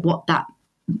and what that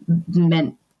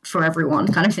meant for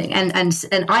everyone, kind of thing. And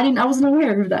I wasn't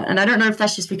aware of that. And I don't know if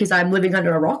that's just because I'm living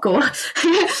under a rock, or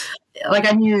like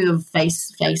I knew the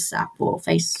face app or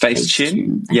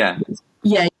Facetune. Yeah.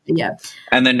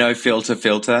 And the no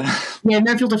filter. Yeah,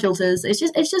 no filters.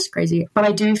 It's just crazy. But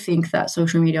I do think that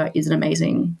social media is an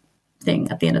amazing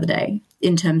thing at the end of the day,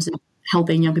 in terms of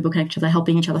helping young people connect to each other,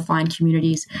 helping each other find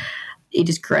communities. It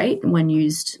is great when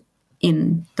used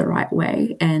in the right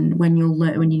way, and when you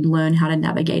learn how to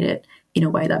navigate it in a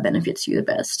way that benefits you the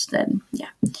best, then yeah.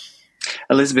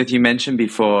 Elizabeth, you mentioned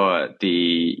before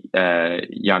the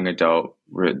young adult,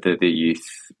 the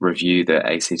youth review that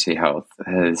ACT Health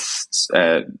has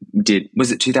did.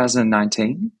 Was it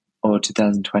 2019 or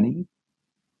 2020?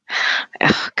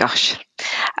 Oh, gosh.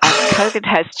 COVID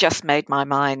has just made my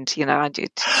mind, I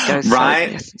did go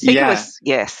right. So, it was,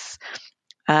 yes,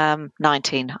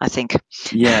 19, I think.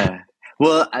 Yeah.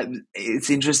 Well, it's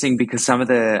interesting because some of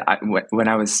when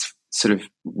I was sort of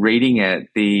reading it,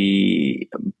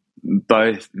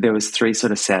 there was three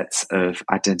sort of sets of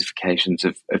identifications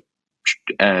of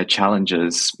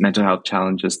challenges, mental health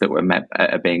challenges that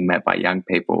are being met by young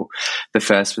people. The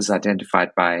first was identified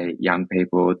by young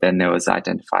people, then there was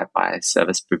identified by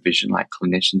service provision like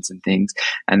clinicians and things,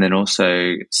 and then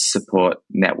also support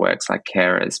networks like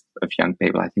carers of young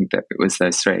people. I think that it was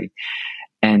those three.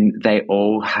 And they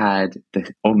all had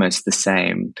almost the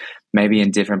same, maybe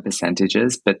in different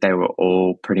percentages, but they were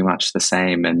all pretty much the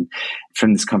same. And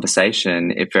from this conversation,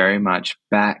 it very much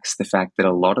backs the fact that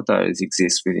a lot of those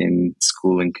exist within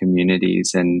schooling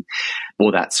communities and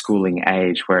all that schooling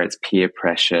age, where it's peer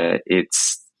pressure,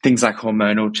 it's things like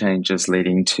hormonal changes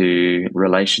leading to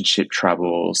relationship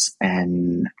troubles,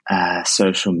 and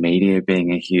social media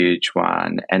being a huge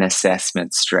one, and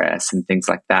assessment stress and things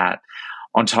like that,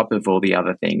 on top of all the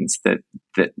other things that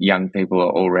young people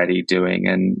are already doing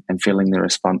and feeling the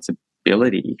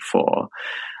responsibility for.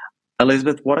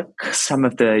 Elizabeth, what are some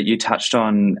of you touched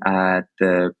on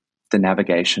the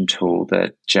navigation tool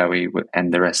that Joey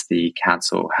and the rest of the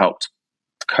council helped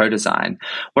co-design.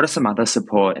 What are some other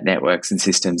support networks and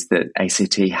systems that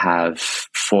ACT have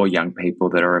for young people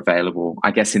that are available,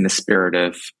 I guess, in the spirit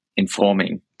of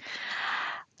informing?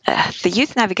 The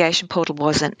Youth Navigation Portal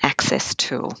was an access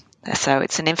tool. So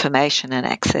it's an information and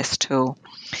access tool.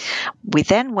 We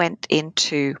then went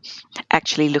into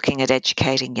actually looking at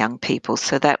educating young people.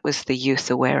 So that was the Youth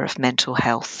Aware of Mental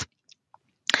Health.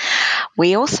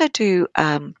 We also do,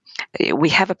 we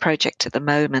have a project at the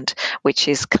moment which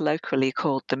is colloquially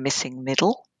called the Missing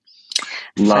Middle.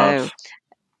 Love. So,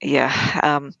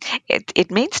 yeah, it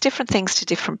means different things to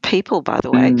different people, by the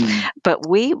way. But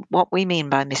what we mean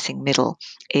by missing middle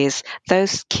is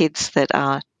those kids that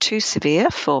are too severe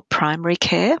for primary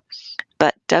care,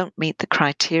 but don't meet the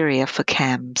criteria for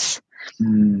CAMHS.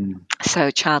 So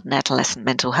child and adolescent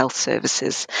mental health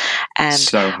services. And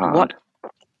so hard.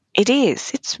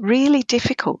 It's really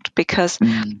difficult because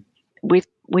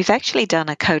we've actually done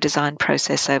a co-design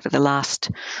process over the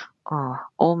last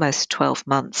almost 12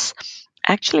 months.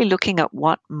 Actually looking at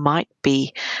what might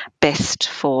be best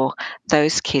for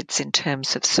those kids in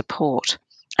terms of support.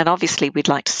 And obviously we'd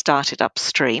like to start it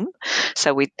upstream.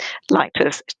 So we'd like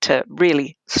to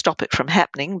really stop it from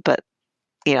happening. But,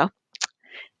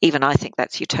 even I think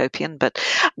that's utopian, but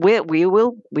we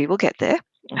will get there.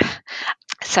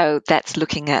 So that's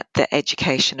looking at the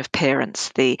education of parents,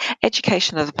 the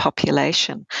education of the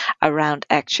population around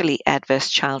actually adverse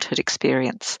childhood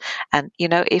experience. And,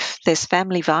 if there's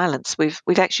family violence, we've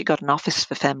actually got an Office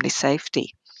for Family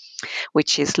Safety,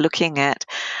 which is looking at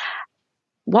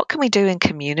what can we do in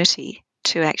community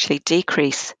to actually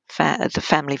decrease the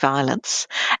family violence,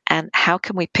 and how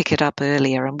can we pick it up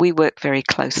earlier? And we work very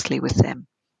closely with them,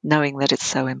 knowing that it's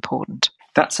so important.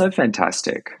 That's so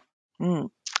fantastic.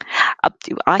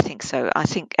 I think so. I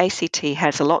think ACT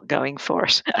has a lot going for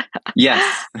it.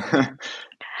 Yes.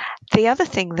 The other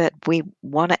thing that we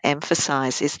want to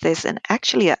emphasize is there's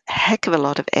actually a heck of a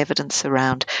lot of evidence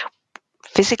around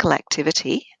physical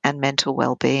activity and mental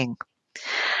well-being.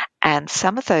 And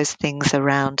some of those things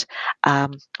around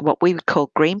what we would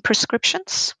call green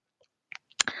prescriptions,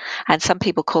 and some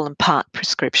people call them park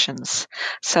prescriptions.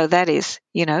 So that is,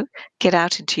 get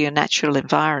out into your natural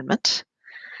environment,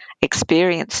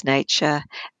 experience nature,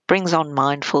 brings on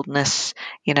mindfulness,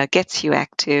 gets you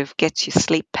active, gets your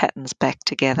sleep patterns back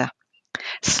together.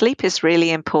 Sleep is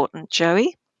really important,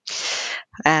 Joey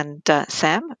and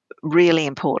Sam, really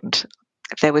important.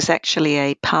 There was actually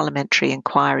a parliamentary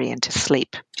inquiry into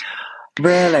sleep.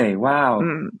 Really? Wow.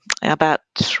 About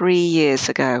 3 years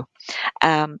ago.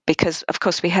 Because, of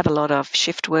course, we have a lot of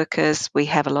shift workers. We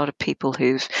have a lot of people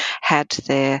who've had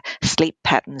their sleep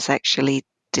patterns actually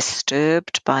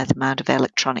disturbed by the amount of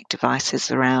electronic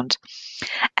devices around.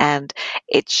 And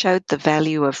it showed the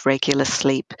value of regular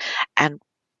sleep and,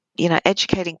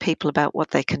 educating people about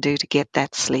what they can do to get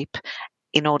that sleep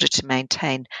in order to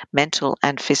maintain mental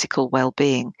and physical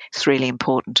well-being is really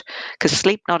important, because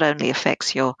sleep not only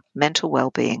affects your mental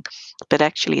well-being, but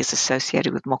actually is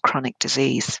associated with more chronic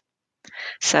disease.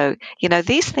 So,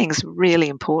 these things are really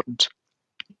important.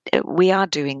 We are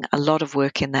doing a lot of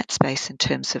work in that space in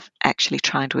terms of actually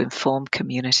trying to inform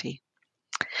community.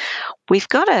 We've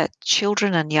got a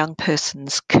children and young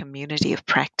persons community of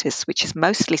practice, which is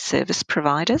mostly service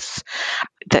providers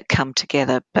that come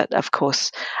together. But of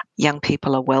course, young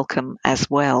people are welcome as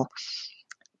well.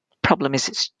 Problem is,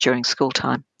 it's during school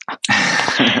time.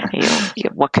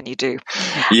 What can you do?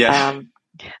 Yeah.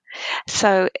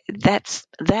 So that's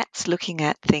looking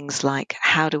at things like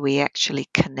how do we actually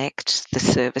connect the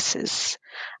services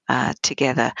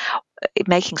together,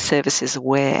 making services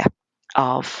aware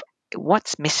of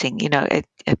what's missing,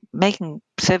 making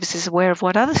services aware of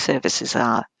what other services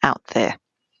are out there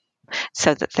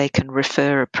so that they can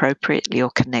refer appropriately or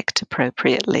connect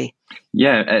appropriately.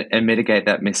 Yeah, and mitigate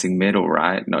that missing middle,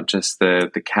 right? Not just the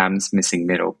CAMHS missing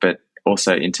middle, but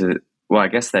also I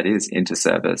guess that is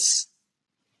inter-service.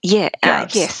 Yeah,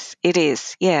 yes, it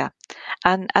is. Yeah.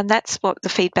 And that's what the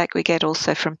feedback we get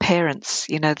also from parents,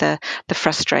 the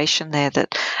frustration there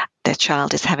that their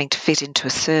child is having to fit into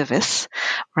a service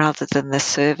rather than the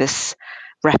service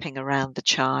wrapping around the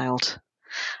child.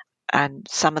 And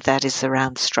some of that is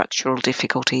around structural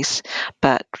difficulties,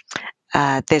 but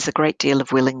there's a great deal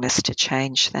of willingness to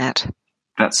change that.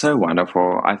 That's so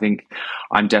wonderful. I think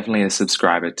I'm definitely a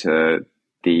subscriber to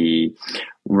the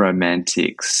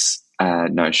romantics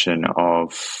notion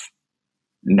of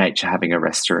nature having a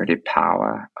restorative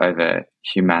power over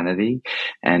humanity.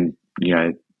 And,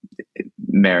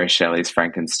 Mary Shelley's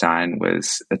Frankenstein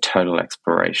was a total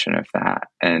exploration of that.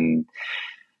 And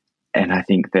I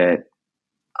think that,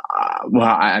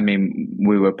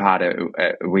 we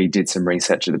were we did some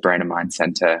research at the Brain and Mind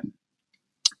Center.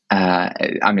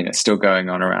 It's still going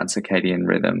on around circadian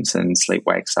rhythms and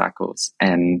sleep-wake cycles.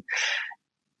 And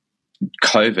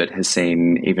COVID has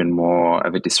seen even more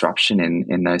of a disruption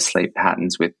in those sleep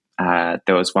patterns. There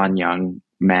was one young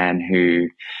man who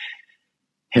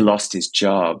lost his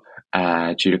job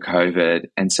due to COVID,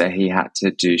 and so he had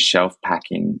to do shelf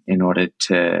packing in order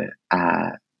to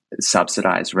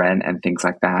subsidize rent and things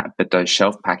like that. But those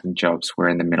shelf packing jobs were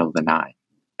in the middle of the night,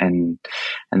 and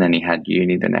then he had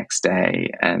uni the next day,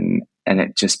 and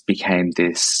it just became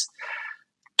this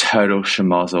total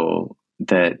schmozzle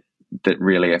that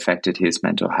really affected his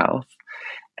mental health.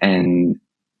 And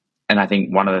I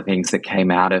think one of the things that came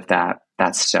out of that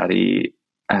study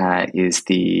is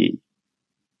the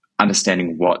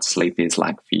understanding what sleep is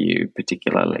like for you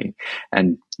particularly.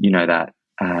 And that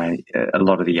a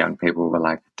lot of the young people were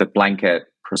like, the blanket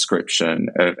prescription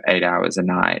of 8 hours a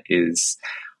night is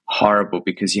horrible,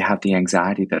 because you have the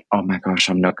anxiety that, oh my gosh,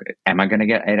 am I going to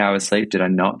get 8 hours sleep? Did I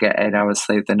not get 8 hours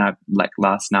sleep the night, like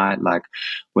last night? Like,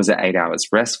 was it 8 hours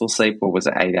restful sleep, or was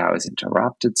it 8 hours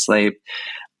interrupted sleep?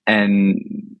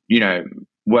 And,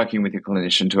 working with a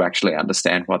clinician to actually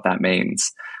understand what that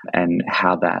means and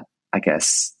how that, I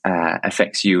guess,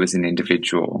 affects you as an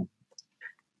individual.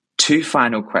 2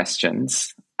 final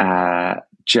questions.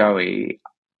 Joey,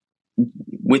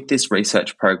 with this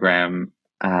research program,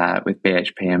 with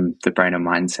BHPM, the Brain and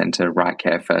Mind Center, Right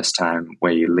Care First Time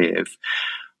Where You Live,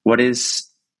 what is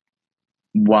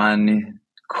one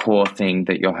core thing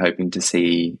that you're hoping to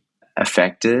see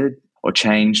affected or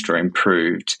changed or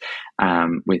improved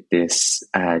with this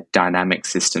dynamic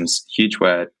systems, huge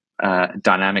word,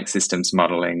 dynamic systems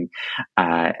modeling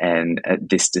and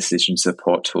this decision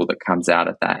support tool that comes out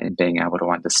of that, and being able to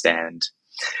understand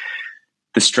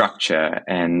the structure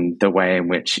and the way in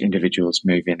which individuals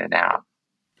move in and out?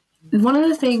 One of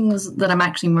the things that I'm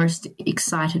actually most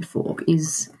excited for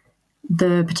is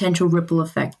the potential ripple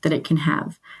effect that it can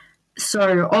have.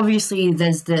 So obviously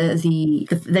there's the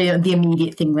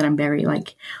immediate thing that I'm very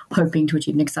hoping to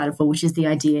achieve and excited for, which is the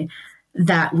idea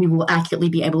that we will accurately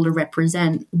be able to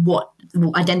represent what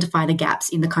will identify the gaps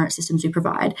in the current systems we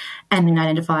provide, and then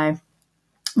identify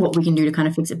what we can do to kind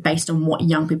of fix it based on what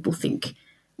young people think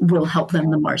will help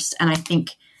them the most. And I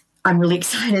think I'm really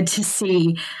excited to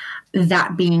see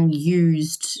that being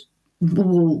used,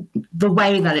 the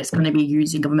way that it's going to be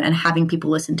used in government, and having people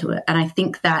listen to it. And I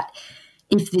think that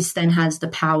if this then has the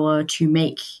power to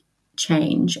make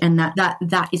change, and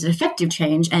that is an effective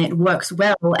change and it works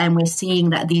well, and we're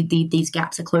seeing that these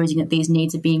gaps are closing, that these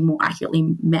needs are being more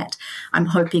accurately met, I'm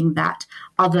hoping that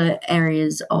other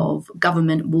areas of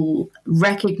government will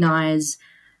recognise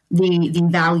the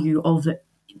value of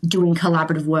doing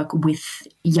collaborative work with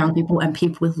young people and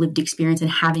people with lived experience, and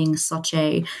having such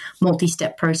a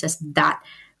multi-step process that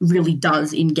really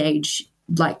does engage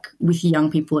with young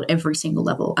people at every single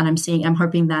level. And I'm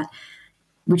hoping that,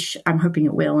 which I'm hoping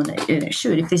it will, and it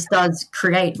should, if this does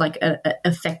create a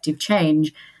effective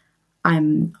change,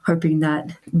 I'm hoping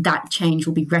that change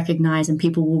will be recognised and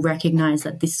people will recognise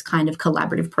that this kind of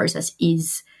collaborative process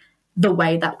is the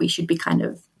way that we should be kind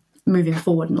of moving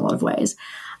forward in a lot of ways.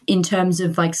 In terms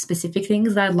of specific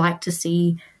things that I'd like to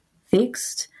see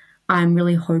fixed, I'm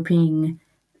really hoping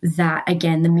that,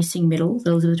 again, the missing middle that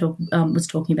Elizabeth was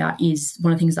talking about is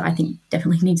one of the things that I think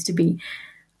definitely needs to be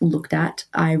looked at.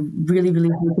 I really, really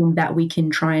hoping that we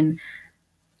can try and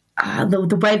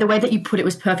the way that you put it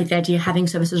was perfect. The idea of having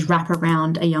services wrap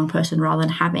around a young person rather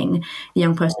than having a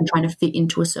young person trying to fit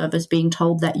into a service, being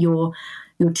told that you're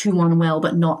too unwell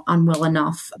but not unwell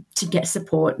enough to get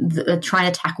support,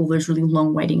 trying to tackle those really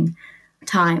long waiting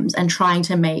times and trying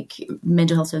to make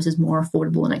mental health services more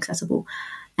affordable and accessible.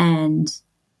 And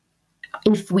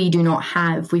if we do not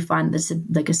we find this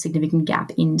a significant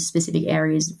gap in specific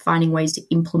areas, finding ways to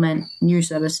implement new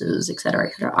services, et cetera,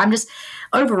 et cetera. I'm just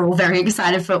overall very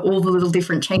excited for all the little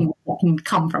different changes that can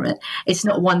come from it. It's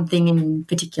not one thing in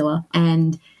particular.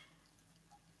 And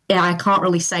I can't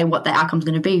really say what the outcome's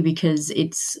going to be, because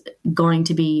it's going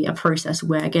to be a process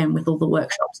where, again, with all the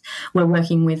workshops, we're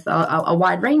working with a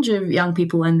wide range of young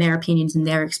people and their opinions and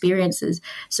their experiences.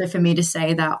 So for me to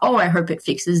say that, I hope it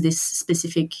fixes this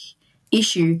specific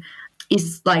issue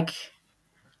is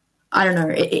I don't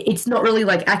know, it's not really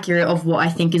accurate of what I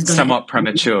think is going to somewhat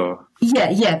premature.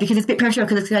 Yeah, because it's a bit premature,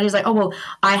 because it's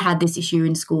I had this issue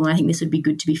in school and I think this would be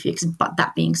good to be fixed. But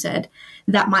that being said,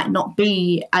 that might not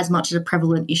be as much as a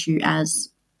prevalent issue as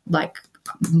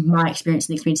my experience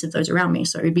and the experience of those around me.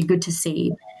 So it'd be good to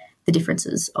see the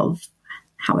differences of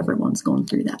how everyone's gone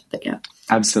through that. But yeah,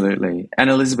 absolutely. And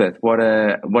Elizabeth,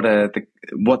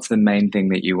 what's the main thing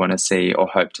that you want to see or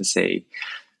hope to see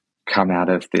come out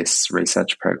of this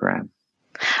research program?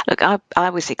 Look, I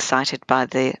was excited by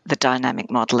the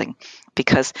dynamic modelling,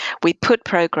 because we put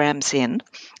programs in,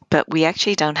 but we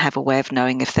actually don't have a way of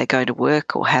knowing if they're going to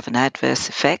work or have an adverse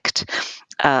effect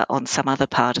on some other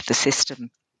part of the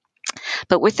system.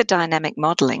 But with the dynamic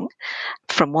modelling,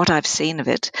 from what I've seen of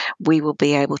it, we will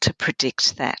be able to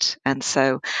predict that. And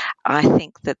so I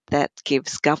think that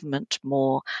gives government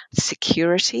more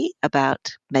security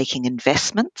about making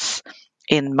investments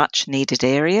in much needed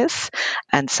areas.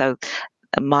 And so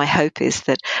my hope is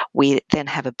that we then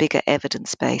have a bigger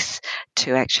evidence base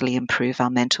to actually improve our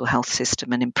mental health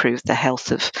system and improve the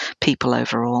health of people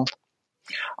overall.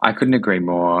 I couldn't agree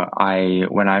more.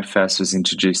 When I first was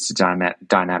introduced to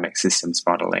dynamic systems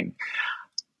modelling,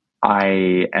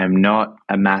 I am not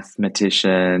a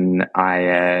mathematician.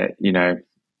 I,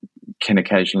 can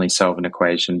occasionally solve an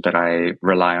equation, but I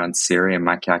rely on Siri and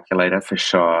my calculator for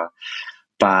sure.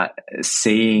 But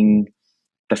seeing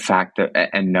the fact that,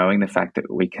 and knowing the fact that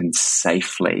we can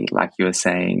safely, like you were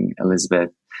saying, Elizabeth,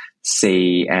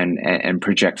 see and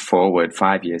project forward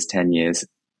 5 years, 10 years,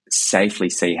 safely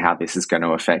see how this is going to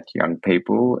affect young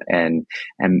people and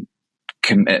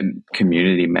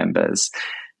community members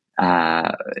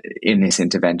in this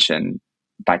intervention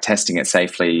by testing it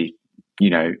safely,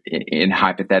 in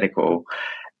hypothetical,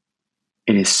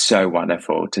 it is so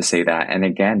wonderful to see that. And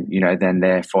again, then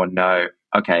therefore know,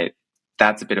 okay,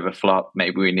 that's a bit of a flop.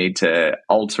 Maybe we need to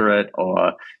alter it,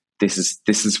 or this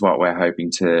is what we're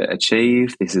hoping to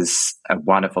achieve. This is a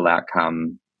wonderful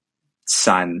outcome.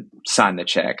 Sign the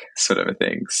check, sort of a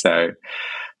thing. So,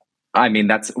 I mean,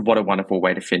 that's what a wonderful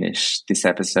way to finish this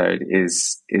episode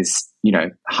is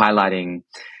highlighting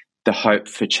the hope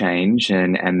for change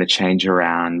and the change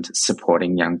around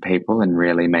supporting young people and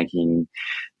really making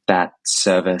that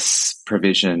service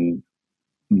provision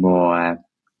more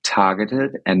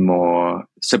targeted and more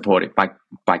supportive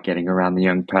by getting around the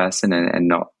young person and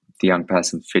not the young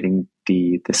person fitting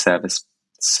the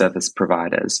service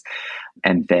providers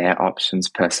and their options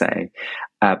per se,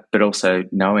 but also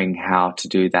knowing how to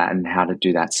do that and how to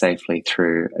do that safely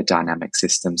through a dynamic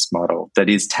systems model that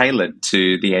is tailored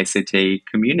to the ACT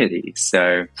community.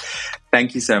 So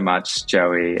thank you so much,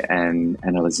 Joey and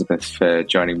Elizabeth, for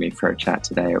joining me for a chat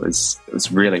today. It was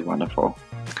really wonderful.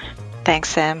 Thanks,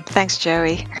 Sam. Thanks,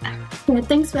 Joey. Yeah,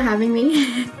 thanks for having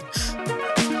me.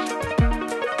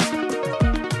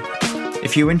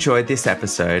 If you enjoyed this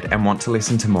episode and want to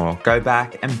listen to more, go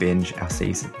back and binge our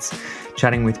seasons,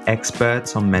 chatting with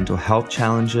experts on mental health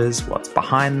challenges, what's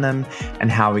behind them,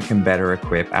 and how we can better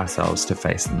equip ourselves to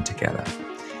face them together.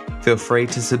 Feel free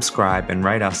to subscribe and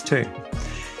rate us too.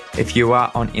 If you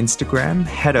are on Instagram,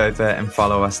 head over and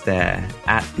follow us there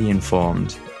at The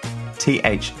Informed,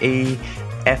 TheFormD,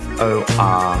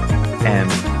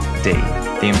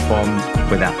 The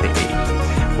Informed without the E,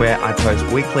 where I post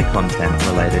weekly content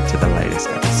related to the latest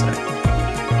episode.